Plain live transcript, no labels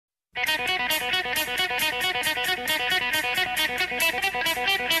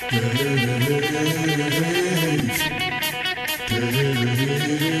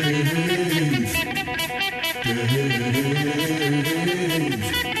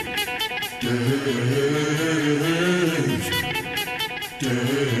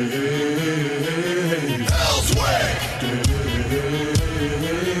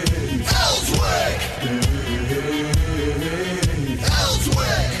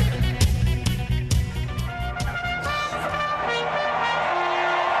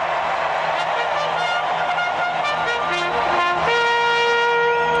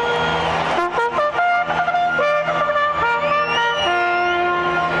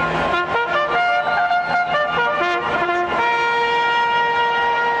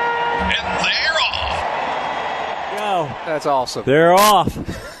That's awesome. They're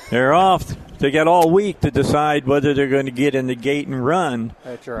off. They're off. They got all week to decide whether they're going to get in the gate and run.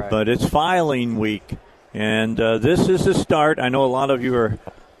 That's right. But it's filing week. And this is the start. I know a lot of you are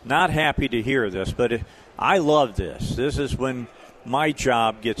not happy to hear this, but I love this. This is when my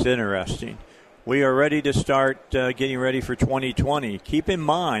job gets interesting. We are ready to start getting ready for 2020. Keep in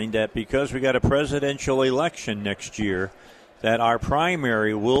mind that because we got a presidential election next year, that our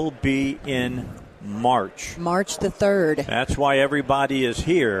primary will be in March the 3rd. That's why everybody is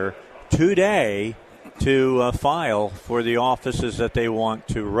here today to file for the offices that they want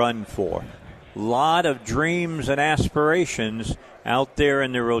to run for. A lot of dreams and aspirations out there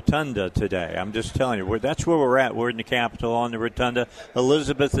in the rotunda today. I'm just telling you, that's where we're at. We're in the Capitol on the rotunda.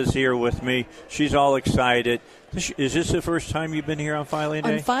 Elizabeth is here with me. She's all excited. Is this the first time you've been here on filing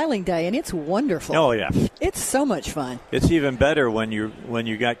day? On filing day, and it's wonderful. Oh, yeah. It's so much fun. It's even better when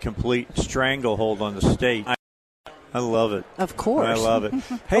you got complete stranglehold on the state. I love it. Of course. I love it.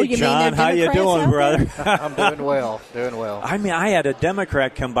 Hey, John, how you doing, brother? I'm doing well. Doing well. I mean, I had a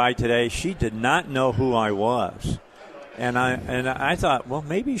Democrat come by today. She did not know who I was. And I thought, well,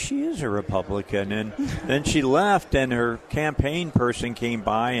 maybe she is a Republican. And then she left, and her campaign person came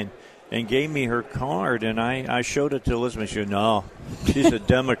by and gave me her card. And I showed it to Elizabeth. She said, no, she's a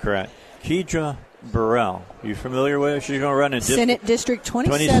Democrat. Kedra Burrell. You familiar with her? She's going to run in Senate District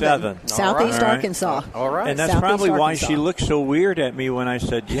 27. Southeast Arkansas. All right. And that's probably why she looked so weird at me when I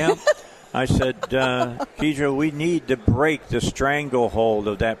said, yeah. I said, Kedra, we need to break the stranglehold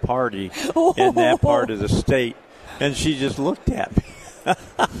of that party in that part of the state. And she just looked at me.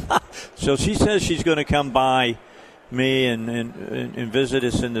 So she says she's going to come by me and visit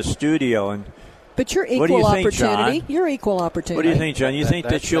us in the studio. But you're equal opportunity. John? You're equal opportunity. What do you think, John? You think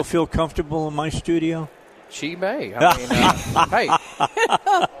that she'll feel comfortable in my studio? She may. I mean, hey,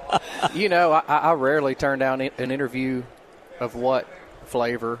 I rarely turn down an interview of what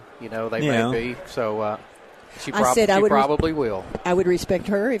flavor, they may be. So she probably will. I would respect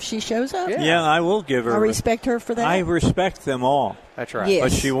her if she shows up. Yeah, I will give her. I respect her for that. I respect them all. That's right. Yes.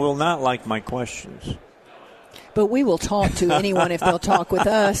 But she will not like my questions. But we will talk to anyone if they'll talk with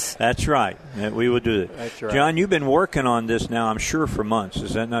us. That's right. We will do that. That's right. John, you've been working on this now, I'm sure, for months.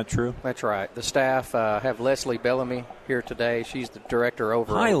 Is that not true? That's right. The staff have Leslie Bellamy here today. She's the director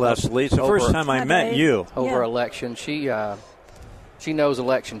over. Hi, Leslie. It's the first time I met you. Over election. She knows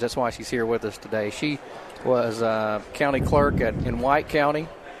elections. That's why she's here with us today. She was county clerk in White County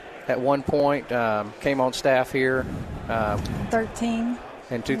at one point. Came on staff here. 13.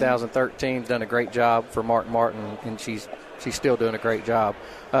 In 2013, done a great job for Mark Martin, and she's still doing a great job.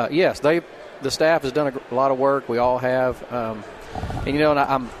 Yes, the staff has done a lot of work. We all have, and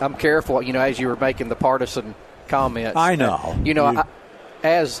I'm careful. As you were making the partisan comments, I know.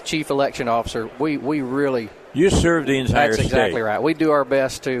 As chief election officer, we really serve the entire state. That's exactly right. We do our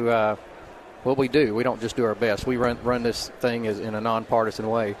best to. We do. We don't just do our best. We run this thing in a nonpartisan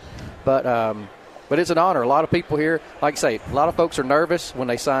way, But it's an honor. A lot of people here, like I say, a lot of folks are nervous when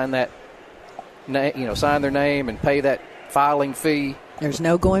they sign that, sign their name and pay that filing fee. There's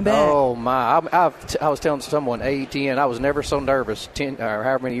no going back. Oh my! I was telling someone AETN, I was never so nervous.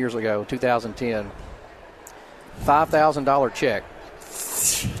 However many years ago, 2010, $5,000 check.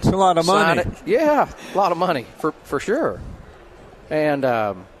 It's a lot of money. Yeah, a lot of money for sure. And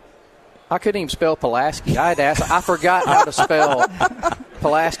I couldn't even spell Pulaski. I had to ask. I forgot how to spell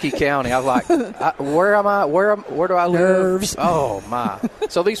Pulaski County. I was like, where am I? Where do I live? Nerves. Oh my!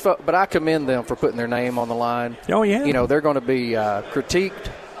 So these folks, but I commend them for putting their name on the line. Oh yeah. They're going to be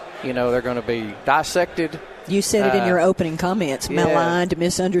critiqued. They're going to be dissected. You said it in your opening comments. Maligned,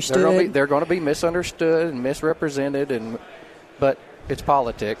 misunderstood. They're going to be misunderstood and misrepresented, but it's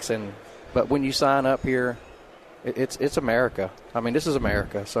politics. But when you sign up here, it's America. I mean, this is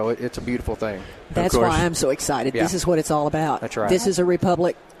America, so it's a beautiful thing. That's why I'm so excited. Yeah. This is what it's all about. That's right. This is a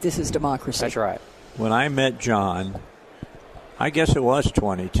republic. This is democracy. That's right. When I met John, I guess it was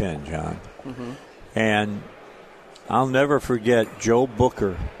 2010, John. Mm-hmm. And I'll never forget Joe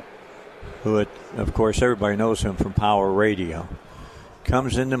Booker, who, of course, everybody knows him from Power Radio,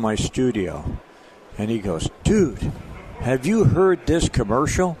 comes into my studio, and he goes, "Dude, have you heard this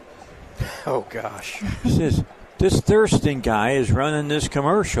commercial?" Oh, gosh. He says, "This Thurston guy is running this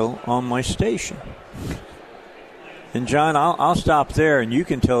commercial on my station." And, John, I'll stop there, and you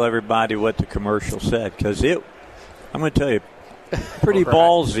can tell everybody what the commercial said, because I'm going to tell you, pretty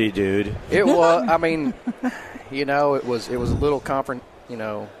ballsy, dude. It was, I mean, it was a little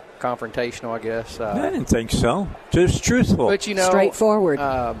confrontational, I guess. I didn't think so. Just truthful. But, straightforward.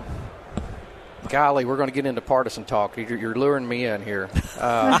 Golly, we're going to get into partisan talk. You're luring me in here.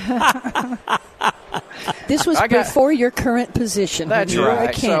 This was before your current position. That's when you right. were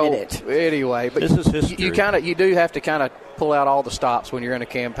a candidate. So, anyway, but this is history. You do have to kind of pull out all the stops when you're in a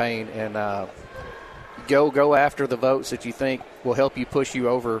campaign and go after the votes that you think will help you push you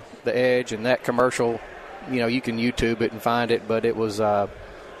over the edge. And that commercial, you can YouTube it and find it, but it was a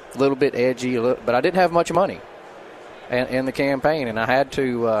little bit edgy. But I didn't have much money in the campaign, and I had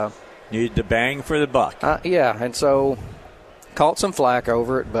to. Need the bang for the buck. Yeah, and so caught some flack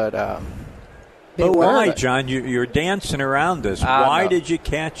over it, but why, John? You're dancing around this. Why know. did you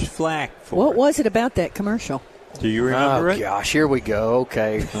catch flack for What it? was it about that commercial? Do you remember it? Oh, gosh, here we go.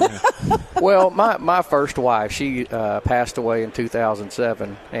 Okay. Well, my first wife, she passed away in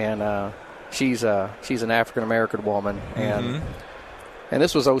 2007, and she's an African-American woman, and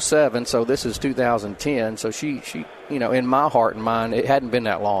this was 2007, so this is 2010, so she in my heart and mind, it hadn't been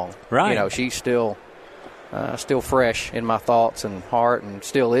that long. Right. She's still fresh in my thoughts and heart and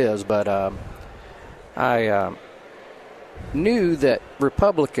still is, but I knew that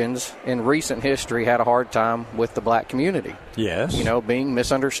Republicans in recent history had a hard time with the black community. Yes. Being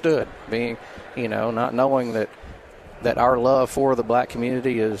misunderstood, being, not knowing that our love for the black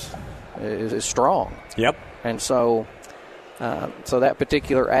community is strong. Yep. And so that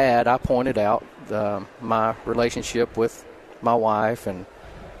particular ad, I pointed out my relationship with my wife and,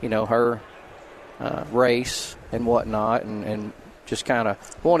 her race and whatnot, and just kind of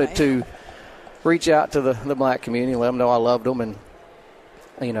wanted to reach out to the black community, let them know I loved them, and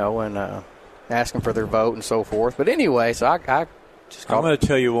ask them for their vote and so forth. But anyway, so I just called. I'm going to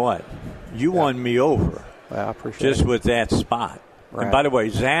tell you what, you won me over. Well, I appreciate it. Just with that spot. Right. And by the way,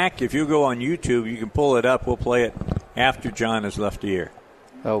 Zach, if you go on YouTube, you can pull it up. We'll play it after John has left the air.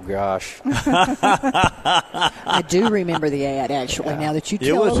 Oh, gosh. I do remember the ad, actually, now that you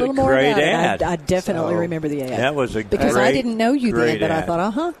tell a little more about it. I definitely remember the ad. That was because I didn't know you then, but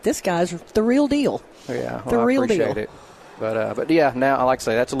I thought, this guy's the real deal. Yeah, the real I appreciate deal. it. But yeah, now, like I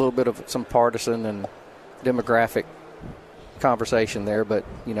say, that's a little bit of some partisan and demographic conversation there. But,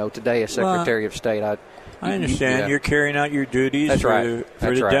 today as Secretary of State, I understand. You're carrying out your duties That's for right.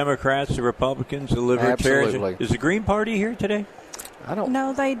 the Democrats, the Republicans, the Libertarians. Absolutely. Is the Green Party here today? I don't.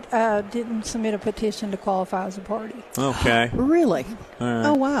 No, they didn't submit a petition to qualify as a party. Okay. Really? Right.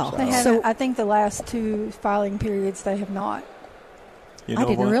 Oh, wow. They haven't. I think the last two filing periods they have not. I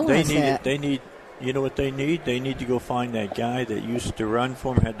didn't realize that. They need. You know what they need? They need to go find that guy that used to run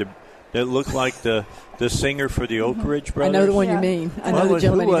for him. That looked like the singer for the Oak Ridge Brothers. I know the one you mean. I know the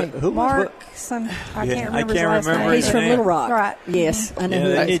gentleman you mean. Mark, I can't remember his last name. He's from Little Rock. Right. Yes, I know.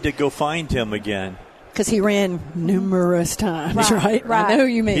 Yeah, they need to go find him again. Because he ran numerous times, right? Right. I know who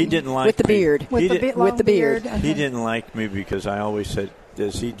you mean. He didn't like with the beard. With the beard. He didn't like me because I always said,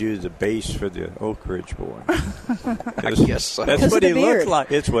 "Does he do the bass for the Oak Ridge Boys?" I guess so. That's what he looked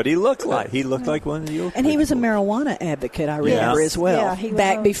like. It's what he looked like. He looked like one of the Oak Ridge And he was a boys. marijuana advocate, I remember, as well. Yeah, he was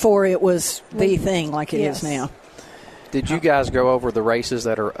back before it was the thing like it is now. Did you guys go over the races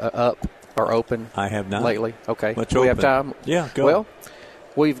that are up or open? I have not. Lately. Okay. Let's Do we have open. time? Yeah, go. Well,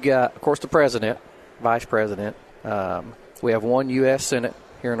 we've got, of course, the president, vice president. We have one U.S. Senate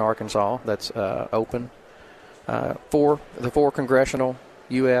here in Arkansas that's open. The four congressional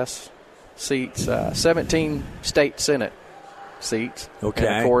U.S. seats, 17 state Senate seats. Okay.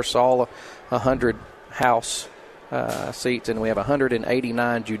 And, of course, all 100 House seats, and we have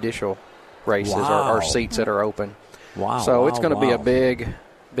 189 judicial races or seats that are open. Wow. So it's going to be a big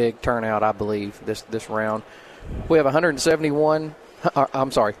turnout, I believe, this round. We have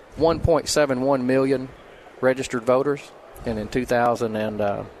 1.71 million registered voters, and in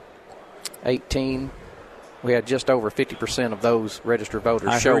 2018, we had just over 50% of those registered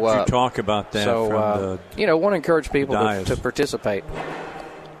voters show up. I heard you talk about that. So, want to encourage people to participate.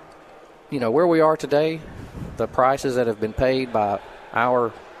 Where we are today, the prices that have been paid by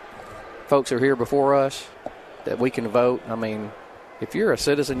our folks who are here before us, that we can vote. I mean, if you're a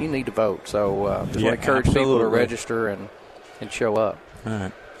citizen, you need to vote. So just want to encourage people to register and and show up. All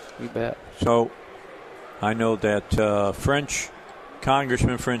right. You bet. So I know that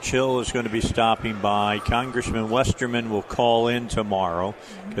Congressman French Hill is going to be stopping by. Congressman Westerman will call in tomorrow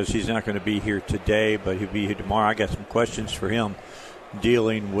because he's not going to be here today, but he'll be here tomorrow. I got some questions for him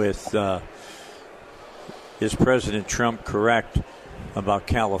dealing with is President Trump correct about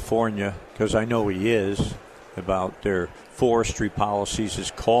California, because I know he is, about their forestry policies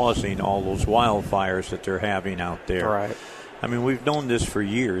is causing all those wildfires that they're having out there. Right. I mean, we've known this for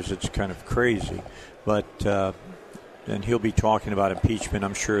years. It's kind of crazy. But and he'll be talking about impeachment.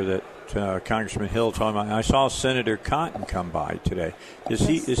 I'm sure that Congressman Hill talking about. I saw Senator Cotton come by today. Is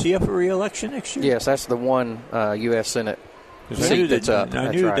he up for re-election next year? Yes, that's the one U.S. Senate seat that's up. I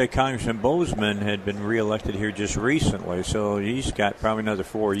knew that Congressman Bozeman had been re-elected here just recently, so he's got probably another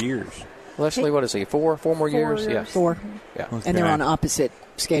 4 years. Leslie, what is he? Four more years? Yeah. 4. Yeah. Okay. And they're on opposite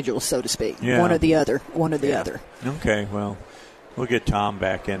schedules, so to speak. Yeah. One or the other. One or the other. Okay, well, we'll get Tom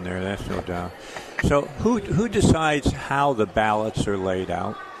back in there. That's no doubt. So who decides how the ballots are laid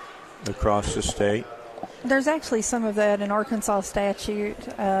out across the state? There's actually some of that in Arkansas statute,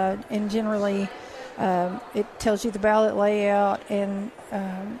 and generally it tells you the ballot layout, and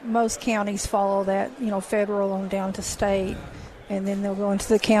most counties follow that, federal on down to state, and then they'll go into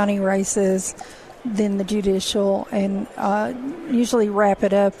the county races, then the judicial, and usually wrap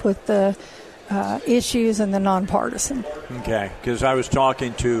it up with the issues and the nonpartisan. Okay, because I was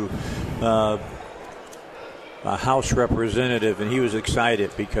talking to a House representative, and he was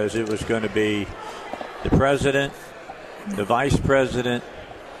excited because it was going to be the president, the vice president,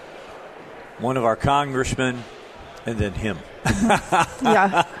 one of our congressmen, and then him.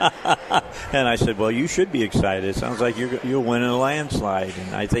 Yeah. And I said, well, you should be excited. It sounds like you'll win in a landslide,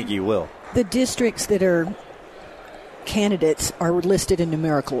 and I think you will. The districts that are candidates are listed in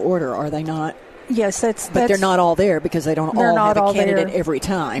numerical order, are they not? Yes, but they're not all there because they don't all have a candidate there every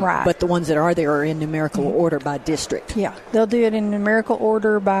time. Right. But the ones that are there are in numerical order by district. Yeah, they'll do it in numerical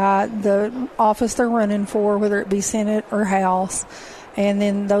order by the office they're running for, whether it be Senate or House. And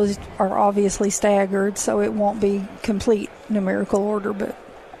then those are obviously staggered, so it won't be complete numerical order. But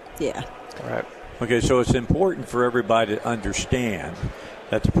yeah. All right. Okay, so it's important for everybody to understand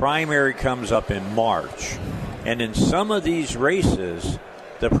that the primary comes up in March. And in some of these races,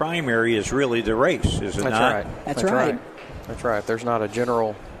 the primary is really the race, is it not? Right. That's right. That's right. There's not a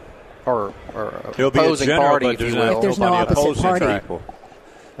general or opposing general, party, if you will. There's no opposite party. People.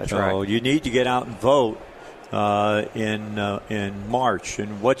 That's so right. You need to get out and vote in March.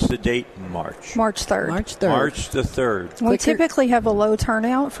 And what's the date in March? March 3rd. March 3rd. March the 3rd. We typically have a low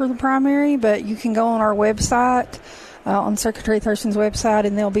turnout for the primary, but you can go on our website, on Secretary Thurston's website,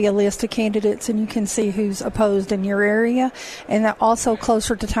 and there'll be a list of candidates, and you can see who's opposed in your area. And that also,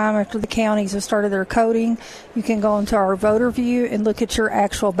 closer to time after the counties have started their coding, you can go into our voter view and look at your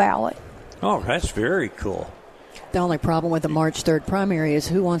actual ballot. Oh, that's very cool. The only problem with the March 3rd primary is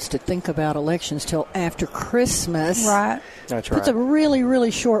who wants to think about elections till after Christmas. Right. That's right. It's a really,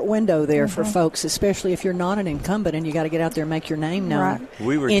 really short window there for folks, especially if you're not an incumbent and you got to get out there and make your name known. Right.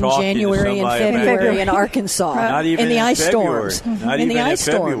 We were in talking January to and somebody February in Arkansas. Not even in the ice February. storms. Not in even the in ice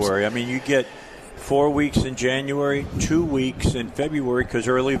storms. February. I mean, you get 4 weeks in January, 2 weeks in February because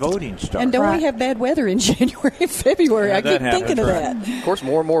early voting starts. And don't we have bad weather in January and February? Yeah, I keep happens, thinking of right. that. Of course,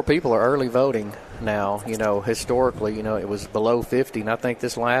 more and more people are early voting now. Historically, it was below 50, and I think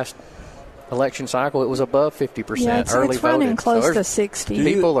this last election cycle it was above 50% Yeah, it's early voting. running close So to 60.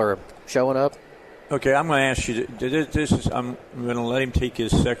 People are showing up. Okay, I'm going to ask you. I'm going to let him take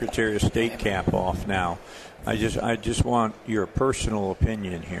his Secretary of State cap off now. I just want your personal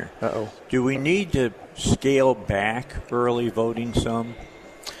opinion here. Uh-oh. Do we need to scale back early voting some?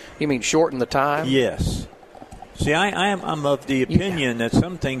 You mean shorten the time? Yes. See, I'm of the opinion that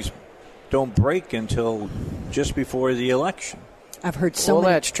some things don't break until just before the election. I've heard so many.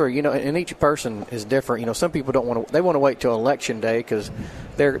 Well, that's true. And each person is different. Some people don't want to. They want to wait till election day because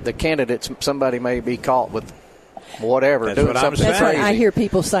they're the candidates. Somebody may be caught with whatever. That's doing what I'm something saying. That's what crazy. I hear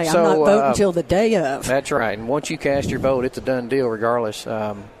people say. So, I'm not voting until the day of. That's right. And once you cast your vote, it's a done deal regardless.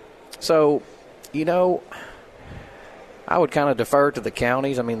 So, I would kind of defer to the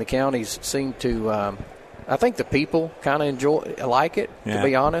counties. I mean, the counties seem to I think the people kind of like it, to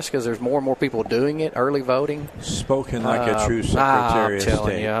be honest, because there's more and more people doing it, early voting. Spoken like a true Secretary of State. I'm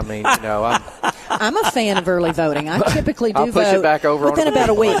telling you. I mean, I'm a fan of early voting. I typically do I'll push vote it back over within on about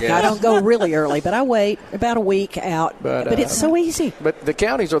a people, I week. guess. I don't go really early, but I wait about a week out. But it's so easy. But the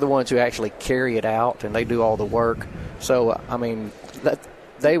counties are the ones who actually carry it out, and they do all the work. So, I mean,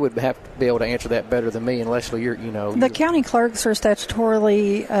 they would have to be able to answer that better than me. And Leslie, the county clerks are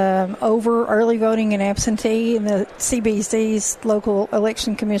statutorily over early voting and absentee, and the CBC's local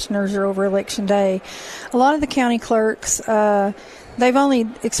election commissioners are over election day. A lot of the county clerks, they've only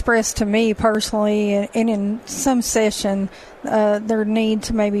expressed to me personally, and in some session, their need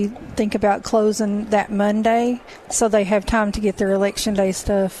to maybe think about closing that Monday so they have time to get their election day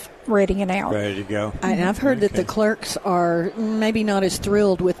stuff ready and out. Ready to go. And I've heard that the clerks are maybe not as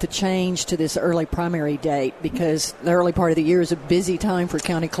thrilled with the change to this early primary date, because the early part of the year is a busy time for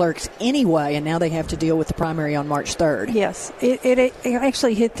county clerks anyway, and now they have to deal with the primary on March 3rd. Yes. It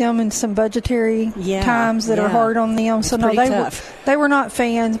actually hit them in some budgetary times that are hard on them. It's so they were not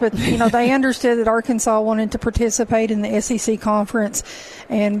fans, but they understood that Arkansas wanted to participate in the SEC conference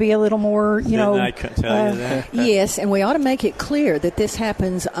and be a little more, Didn't I tell you that? Yes, and we ought to make it clear that this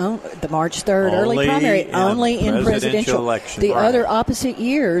happens on the March 3rd early primary, only in presidential election. The other opposite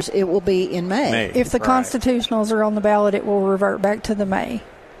years, it will be in May. If the constitutionals are on the ballot, it will revert back to the May.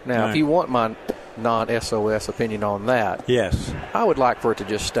 Now, if you want my non-SOS opinion on that, yes, I would like for it to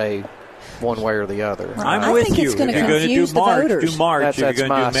just stay one way or the other. I'm with you. It's going to If you're going to do voters. do March. That's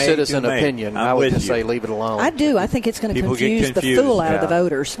my citizen opinion. I would just say leave it alone. I do. I think it's going to confuse the fool out of the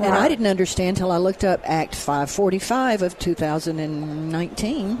voters. And I didn't understand until I looked up Act 545 of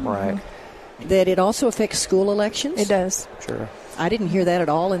 2019. Right. That it also affects school elections. It does. Sure. I didn't hear that at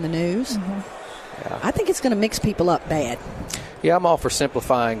all in the news. Mm-hmm. Yeah. I think it's going to mix people up bad. Yeah, I'm all for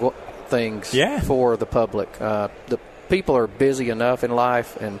simplifying things for the public. The people are busy enough in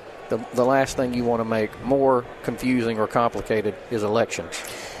life, and the last thing you want to make more confusing or complicated is elections.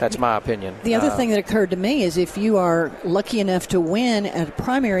 That's my opinion. The other thing that occurred to me is if you are lucky enough to win at a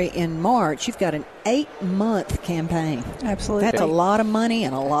primary in March, you've got an 8-month campaign. Absolutely. That's a lot of money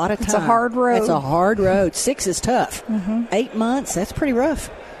and a lot of time. It's a hard road. It's a hard road. 6 is tough. 8 months, that's pretty rough.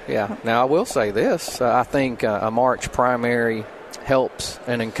 Yeah. Now, I will say this. I think a March primary helps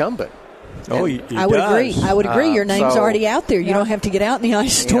an incumbent. I would agree. I would agree. Your name's already out there. You don't have to get out in the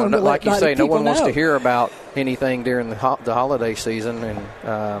ice storm. Like you say, no one wants know. to hear about anything during the holiday season,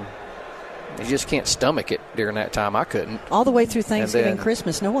 and you just can't stomach it during that time. I couldn't. All the way through Thanksgiving,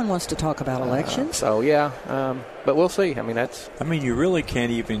 Christmas, no one wants to talk about elections. But we'll see. I mean, you really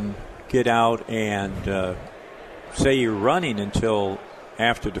can't even get out and say you're running until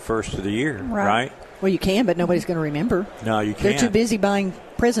after the first of the year, right? Well, you can, but nobody's going to remember. No, you can't. They're too busy buying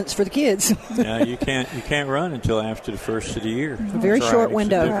presents for the kids. Yeah, you can't run until after the first of the year. A very short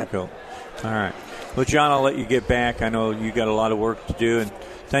window. Difficult. All right. Well, John, I'll let you get back. I know you got a lot of work to do, and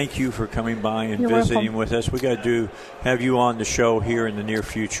thank you for coming by and visiting with us. We got to have you on the show here in the near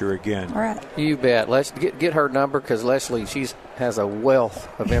future again. All right. You bet. Let's get her number, because Leslie, has a wealth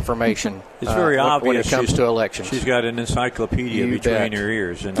of information. It's very obvious when it comes to elections. She's got an encyclopedia between her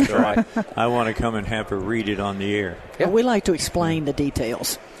ears, and so I want to come and have her read it on the air. Yep. We like to explain the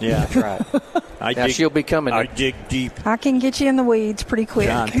details. Yeah, that's right. She'll be coming. I dig deep. I can get you in the weeds pretty quick.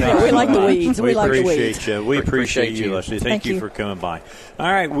 John, we like the weeds. We like the weeds. You. We appreciate you, Leslie. Thank you for coming by.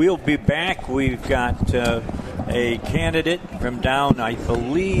 All right, we'll be back. We've got a candidate from down, I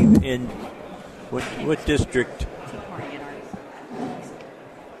believe, in what district?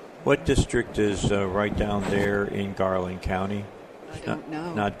 What district is right down there in Garland County? I don't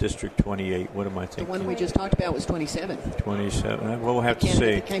know. Not District 28. What am I thinking? The one we just talked about was 27. 27. Well, we'll have to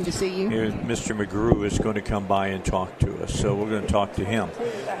see. Came to see you. Here, Mr. McGrew is going to come by and talk to us, so we're going to talk to him.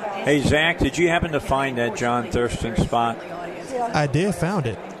 Hey, Zach, did you happen to find that John Thurston spot? I did. Found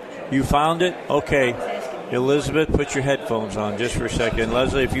it. You found it? Okay. Elizabeth, put your headphones on just for a second.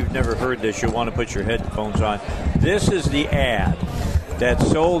 Leslie, if you've never heard this, you'll want to put your headphones on. This is the ad that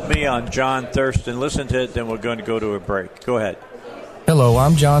sold me on John Thurston. Listen to it, then we're going to go to a break. Go ahead. Hello,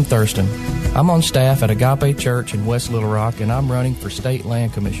 I'm John Thurston. I'm on staff at Agape Church in West Little Rock, and I'm running for State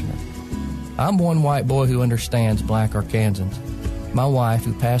Land Commissioner. I'm one white boy who understands black Arkansans. My wife,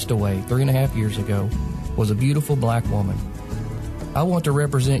 who passed away 3.5 years ago, was a beautiful black woman. I want to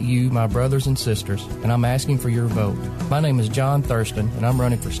represent you, my brothers and sisters, and I'm asking for your vote. My name is John Thurston, and I'm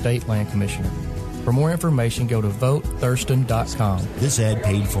running for State Land Commissioner. For more information, go to votethurston.com. This ad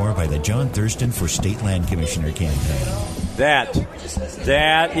paid for by the John Thurston for State Land Commissioner campaign. That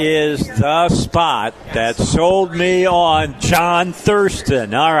is the spot that sold me on John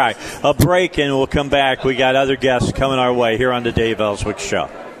Thurston. All right, a break and we'll come back. We got other guests coming our way here on the Dave Elswick Show.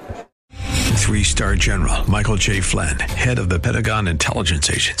 3-star general Michael J. Flynn, head of the Pentagon Intelligence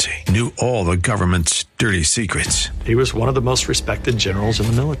Agency, knew all the government's dirty secrets. He was one of the most respected generals in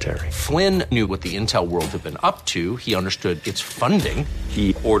the military. Flynn knew what the intel world had been up to. He understood its funding.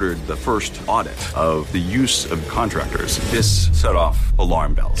 He ordered the first audit of the use of contractors. This set off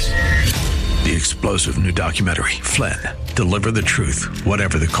alarm bells. The explosive new documentary, Flynn, Deliver the Truth,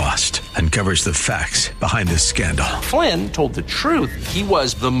 Whatever the Cost, uncovers the facts behind this scandal. Flynn told the truth. He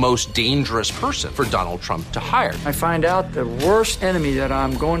was the most dangerous person for Donald Trump to hire. I find out the worst enemy that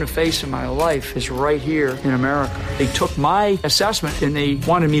I'm going to face in my life is right here in America. They took my assessment and they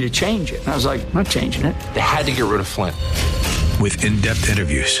wanted me to change it. And I was like, I'm not changing it. They had to get rid of Flynn. With in-depth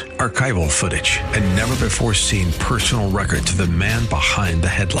interviews, archival footage, and never-before-seen personal records of the man behind the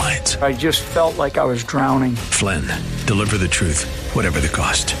headlines. I just felt like I was drowning. Flynn, Deliver the Truth, Whatever the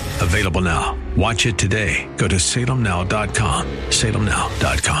Cost. Available now. Watch it today. Go to salemnow.com.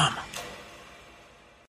 salemnow.com.